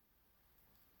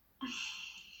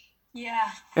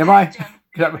 Yeah. Am Hi, I? John.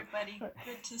 Is Everybody,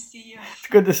 good to see you. It's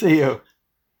good to see you.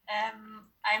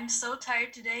 I'm so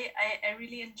tired today. I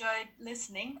really enjoyed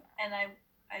listening, and I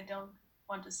don't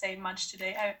want to say much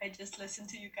today. I just listened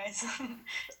to you guys.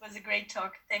 It was a great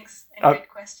talk. Thanks, and great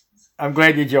questions. I'm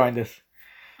glad you joined us.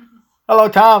 Hello,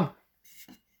 Tom.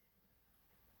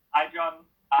 Hi, John.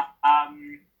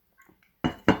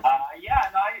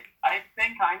 I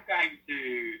think I'm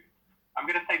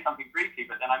going to say something briefly,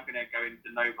 but then I'm going to go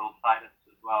into noble silence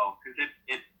as well, because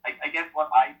I guess what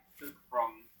I took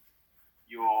from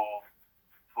your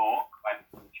talk and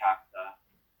from the chapter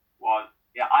was,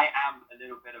 I am a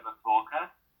little bit of a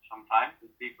talker sometimes, as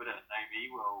people that know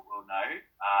me will know,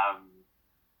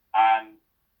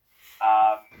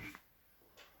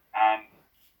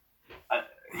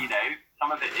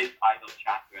 some of it is idle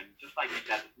chatter, and just like you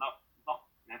said, there's not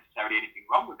necessarily anything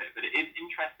wrong with it, but it is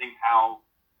interesting how,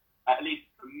 at least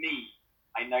for me,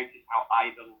 I notice how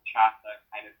idle chatter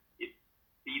kind of is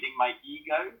feeding my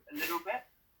ego a little bit,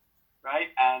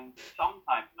 right? And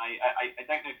sometimes, and I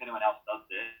don't know if anyone else does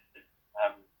this,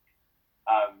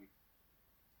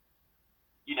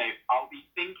 I'll be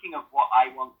thinking of what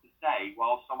I want to say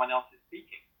while someone else is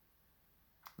speaking.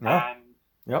 Yeah. And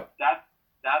Yep. that's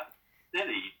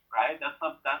silly, right? That's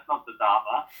not the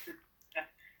Dhamma.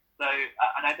 So,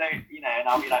 and I don't, and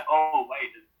I'll be like, oh wait,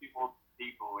 there's two more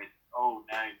people. It's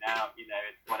now,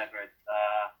 it's whatever.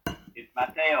 It's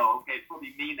Matteo. Okay, it's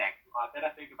probably me next. I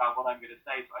better think about what I'm going to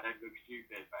say so I don't look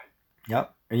stupid, right?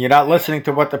 Yep. And you're not listening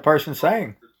to what the person's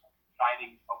saying.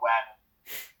 Shining awareness.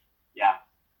 Yeah.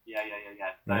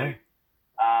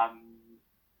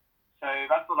 So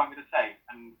that's what I'm going to say,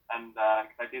 and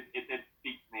because it did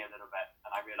speak to me a little bit,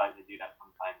 and I realize I do that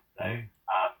sometimes. So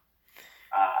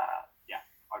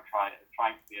I'll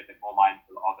trying to be a bit more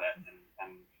mindful of it,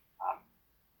 and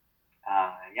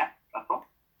that's all.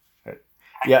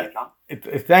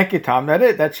 Thank you, Tom.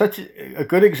 That's such a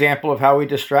good example of how we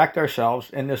distract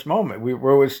ourselves in this moment.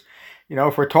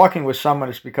 If we're talking with someone,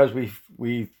 it's because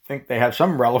we think they have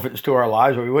some relevance to our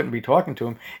lives, or we wouldn't be talking to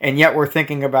them, and yet we're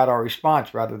thinking about our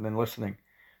response rather than listening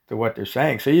to what they're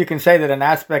saying. So you can say that an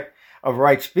aspect of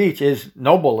right speech is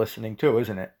noble listening too,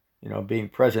 isn't it? Being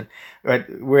present.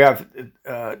 We have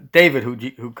David,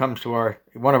 who comes to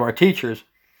one of our teachers,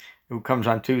 who comes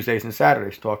on Tuesdays and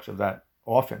Saturdays, talks of that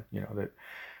often. That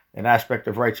an aspect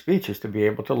of right speech is to be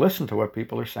able to listen to what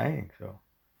people are saying. So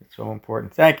it's so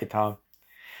important. Thank you, Tom.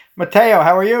 Matteo,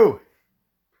 how are you?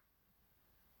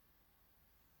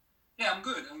 Yeah, I'm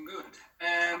good.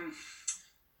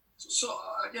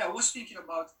 I was thinking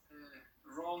about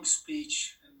wrong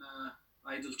speech and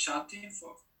idle chatting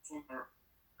for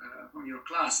on your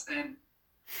class, and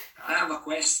I have a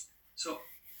question. So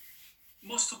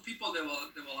most of people they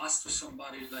will ask to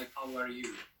somebody like, "How are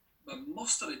you?" But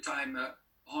most of the time,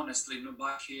 honestly,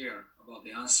 nobody care about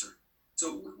the answer.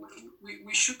 So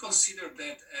we should consider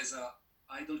that as a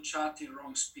idle chatting,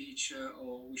 wrong speech,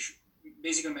 or we should.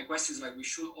 Basically, my question is like, we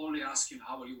should only ask him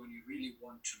how are you when you really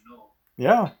want to know.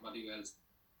 Yeah. What you else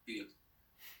feel.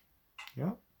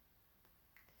 Yeah.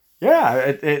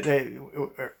 Yeah.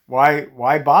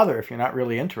 Why bother if you're not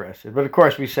really interested? But of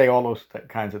course, we say all those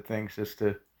kinds of things just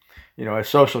to, as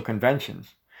social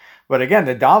conventions. But again,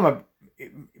 the Dhamma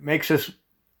makes us,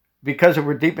 because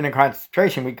we're deep in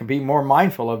concentration, we can be more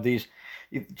mindful of these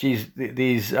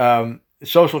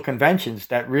social conventions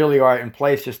that really are in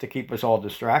place just to keep us all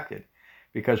distracted,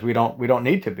 because we don't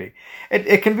need to be.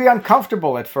 It can be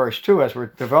uncomfortable at first too, as we're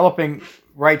developing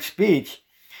right speech.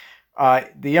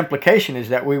 The implication is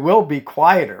that we will be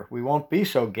quieter. We won't be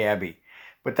so gabby.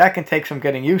 But that can take some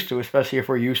getting used to, especially if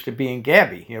we're used to being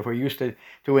gabby. If we're used to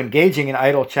engaging in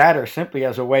idle chatter simply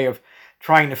as a way of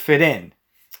trying to fit in.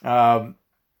 I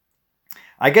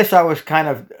guess I was kind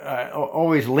of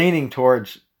always leaning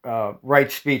towards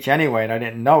right speech anyway, and I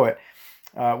didn't know it.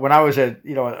 When I was a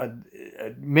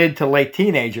mid to late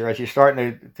teenager, as you're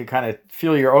starting to kind of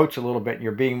feel your oats a little bit and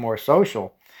you're being more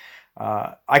social,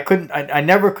 I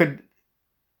never could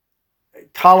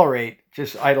tolerate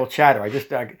just idle chatter.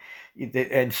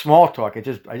 And small talk. I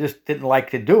just didn't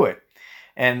like to do it,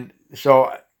 and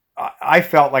so I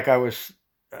felt like I was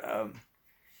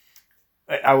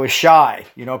shy.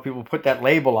 People put that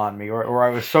label on me, or I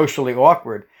was socially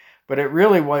awkward. But it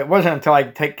wasn't until I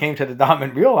came to the Dhamma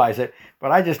and realized it.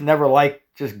 But I just never liked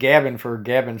just gabbing for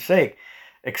gabbing's sake,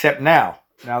 except now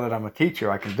that I'm a teacher,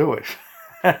 I can do it.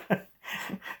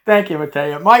 Thank you,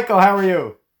 Matteo. Michael, how are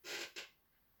you?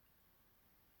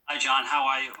 John. How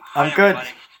are you? Hi, I'm good.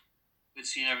 Everybody. Good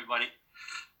seeing everybody.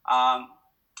 I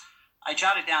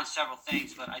jotted down several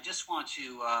things, but I just want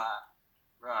to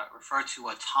refer to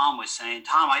what Tom was saying.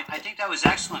 Tom, I think that was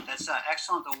excellent. That's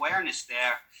excellent awareness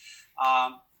there,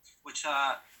 which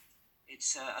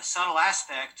it's a subtle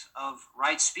aspect of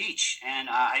right speech,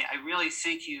 and I really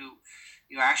think you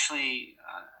actually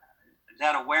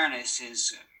that awareness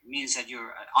means that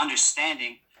you're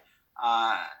understanding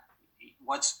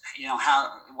what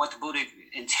the Buddha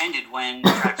intended when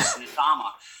practicing the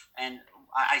Dhamma, and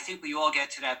I think we all get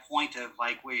to that point of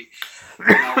like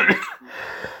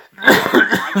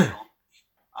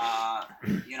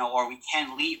or we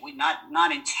can lead. We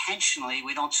not intentionally.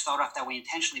 We don't start off that way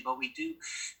intentionally, but we do,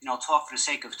 talk for the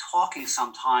sake of talking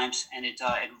sometimes, and it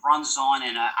runs on.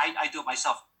 And I do it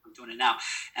myself. I'm doing it now,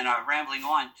 and rambling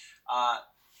on.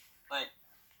 But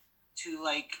to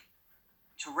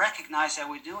recognize that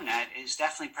we're doing that is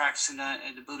definitely practicing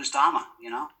the Buddhist Dhamma.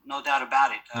 No doubt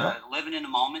about it. Living in the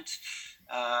moment.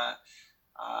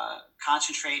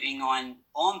 Concentrating on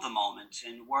the moment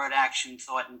and word, action,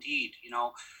 thought, and deed.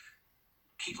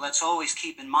 Let's always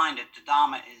keep in mind that the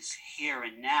Dhamma is here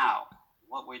and now.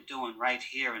 What we're doing right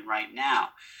here and right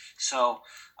now. So,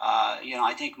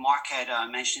 I think Mark had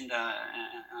mentioned,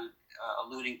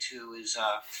 alluding to his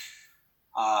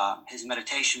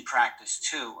meditation practice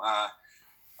too,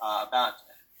 about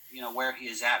where he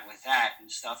is at with that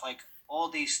and stuff. Like all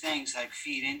these things like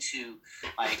feed into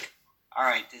like. All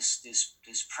right,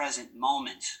 this present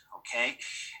moment, okay,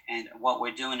 and what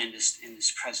we're doing in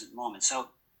this present moment.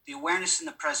 So the awareness in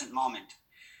the present moment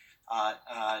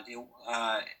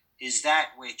is that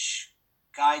which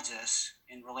guides us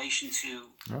in relation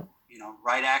to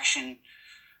right action,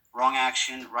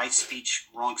 right speech,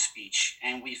 wrong speech.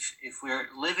 And if we're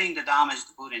living the Dhamma as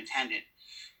the Buddha intended,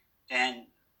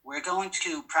 then we're going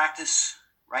to practice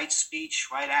right speech,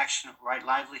 right action, right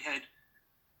livelihood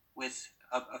with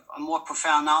a more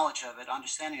profound knowledge of it,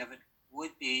 understanding of it,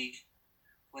 would be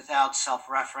without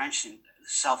self-referential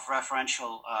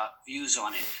views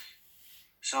on it.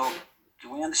 So, do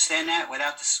we understand that?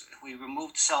 Without this, if we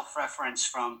remove self-reference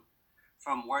from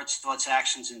words, thoughts,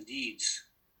 actions, and deeds,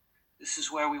 this is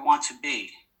where we want to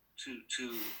be, to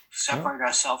separate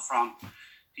ourselves from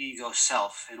the ego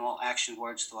self in all action,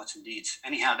 words, thoughts, and deeds.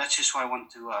 Anyhow, that's just what I wanted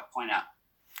to point out.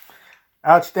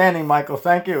 Outstanding, Michael.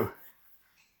 Thank you.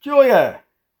 Julia.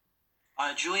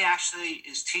 Julia actually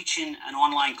is teaching an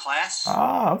online class.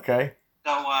 Ah, okay.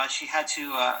 So she had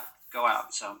to go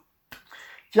out. So,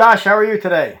 Josh, how are you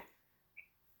today?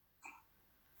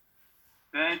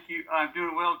 Thank you. I'm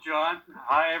doing well, John.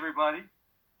 Hi, everybody.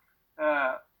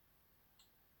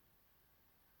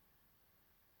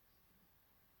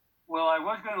 Well, I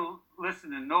was going to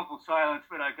listen in noble silence,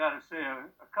 but I got to say a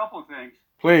couple things.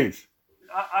 Please.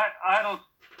 Idle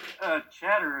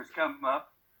chatter has come up.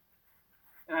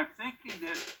 And I'm thinking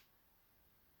that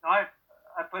I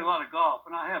play a lot of golf,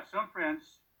 and I have some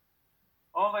friends,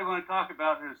 all they want to talk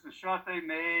about is the shot they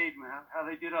made, how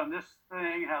they did on this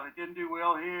thing, how they didn't do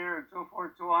well here, and so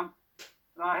forth and so on.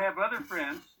 And I have other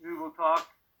friends who will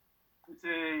talk and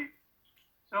say,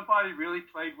 somebody really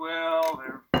played well,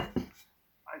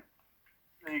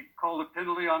 they called a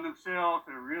penalty on themselves,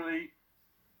 they're really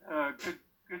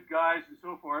good guys, and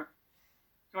so forth.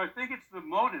 So I think it's the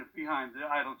motive behind the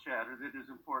idle chatter that is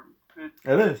important. It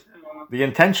is the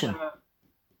intention.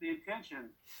 The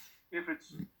intention. If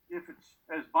it's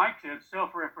as Mike said,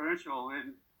 self-referential,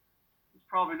 then it's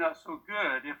probably not so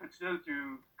good. If it's done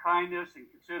through kindness and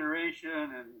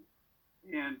consideration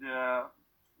and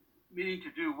meaning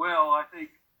to do well, I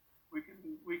think we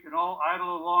can all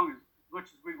idle along as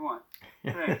much as we want.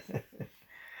 Thanks.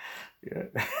 Yeah.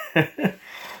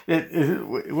 It is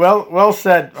well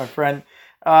said, my friend.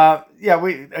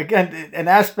 An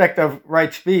aspect of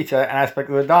right speech, an aspect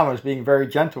of the Dhamma is being very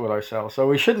gentle with ourselves. So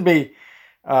we shouldn't be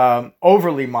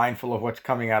overly mindful of what's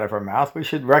coming out of our mouth. We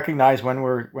should recognize when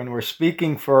we're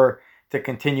speaking to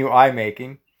continue eye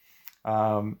making.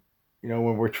 When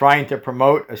we're trying to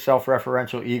promote a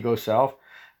self-referential ego self,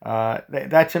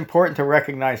 that's important to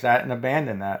recognize that and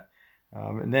abandon that.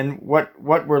 And then what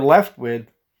we're left with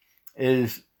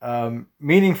is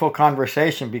meaningful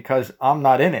conversation because I'm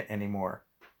not in it anymore.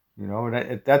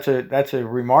 That's a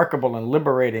remarkable and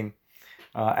liberating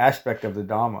aspect of the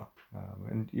Dhamma,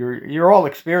 and you're all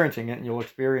experiencing it, and you'll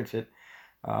experience it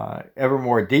ever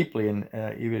more deeply and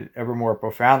even ever more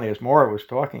profoundly, as Maura was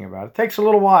talking about. It takes a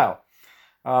little while,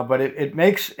 but it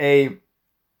makes an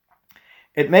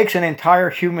entire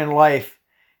human life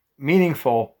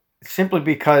meaningful simply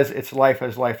because it's life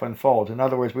as life unfolds. In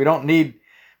other words, we don't need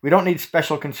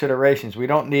special considerations. We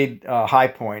don't need high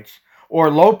points. or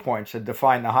low points that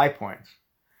define the high points.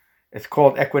 It's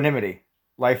called equanimity.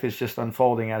 Life is just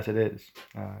unfolding as it is.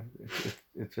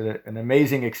 It's an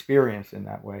amazing experience in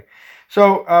that way.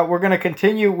 So we're going to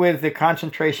continue with the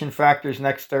concentration factors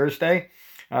next Thursday.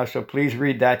 So please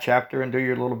read that chapter and do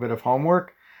your little bit of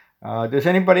homework. Does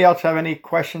anybody else have any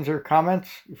questions or comments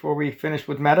before we finish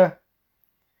with metta?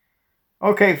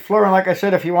 Okay, Flora, like I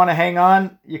said, if you want to hang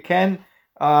on, you can.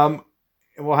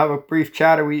 We'll have a brief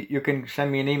chat, or you can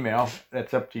send me an email.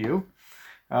 That's up to you.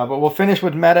 But we'll finish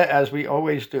with metta as we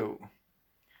always do.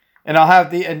 And I'll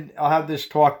have this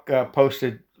talk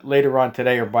posted later on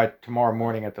today or by tomorrow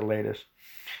morning at the latest.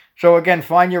 So again,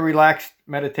 find your relaxed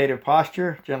meditative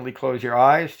posture. Gently close your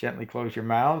eyes. Gently close your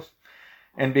mouths.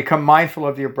 And become mindful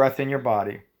of your breath in your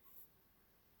body.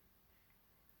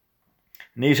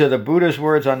 And these are the Buddha's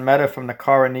words on metta from the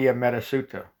Karaniya Metta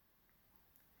Sutta.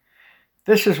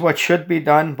 This is what should be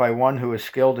done by one who is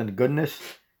skilled in goodness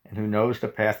and who knows the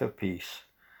path of peace.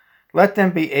 Let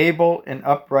them be able and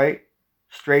upright,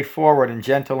 straightforward and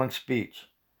gentle in speech,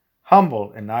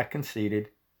 humble and not conceited,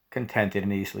 contented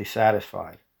and easily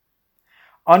satisfied,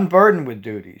 unburdened with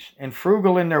duties and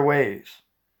frugal in their ways,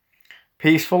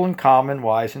 peaceful and calm and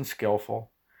wise and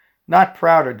skillful, not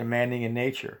proud or demanding in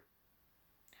nature.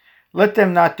 Let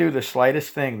them not do the slightest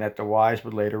thing that the wise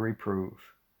would later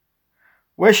reprove.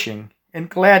 Wishing, in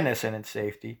gladness and in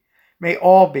safety, may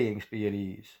all beings be at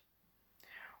ease.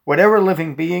 Whatever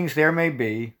living beings there may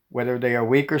be, whether they are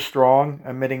weak or strong,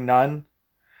 omitting none,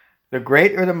 the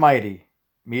great or the mighty,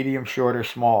 medium, short, or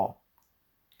small,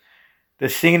 the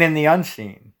seen and the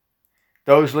unseen,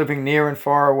 those living near and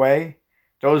far away,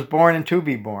 those born and to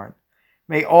be born,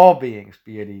 may all beings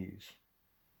be at ease.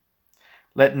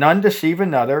 Let none deceive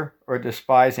another or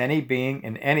despise any being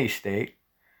in any state.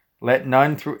 Let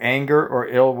none through anger or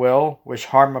ill will wish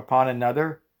harm upon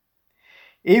another.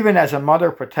 Even as a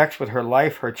mother protects with her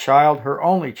life her child, her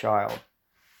only child,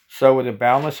 so with a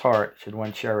boundless heart should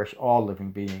one cherish all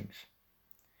living beings.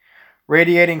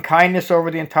 Radiating kindness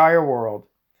over the entire world,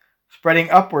 spreading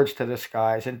upwards to the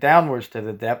skies and downwards to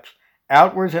the depths,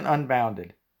 outwards and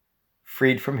unbounded,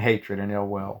 freed from hatred and ill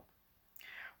will.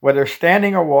 Whether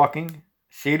standing or walking,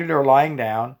 seated or lying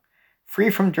down, free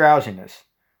from drowsiness,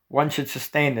 one should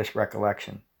sustain this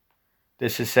recollection.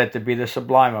 This is said to be the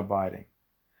sublime abiding.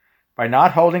 By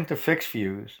not holding to fixed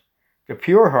views, the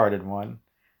pure-hearted one,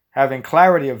 having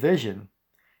clarity of vision,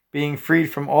 being freed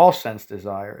from all sense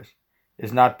desires,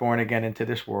 is not born again into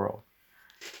this world.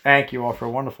 Thank you all for a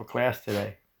wonderful class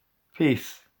today.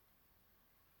 Peace.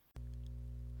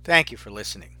 Thank you for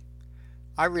listening.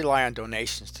 I rely on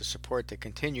donations to support the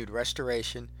continued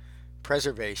restoration,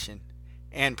 preservation,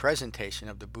 and presentation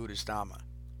of the Buddha's Dhamma.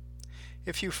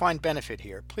 If you find benefit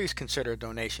here, please consider a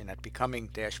donation at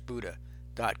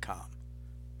becoming-buddha.com.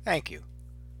 Thank you.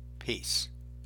 Peace.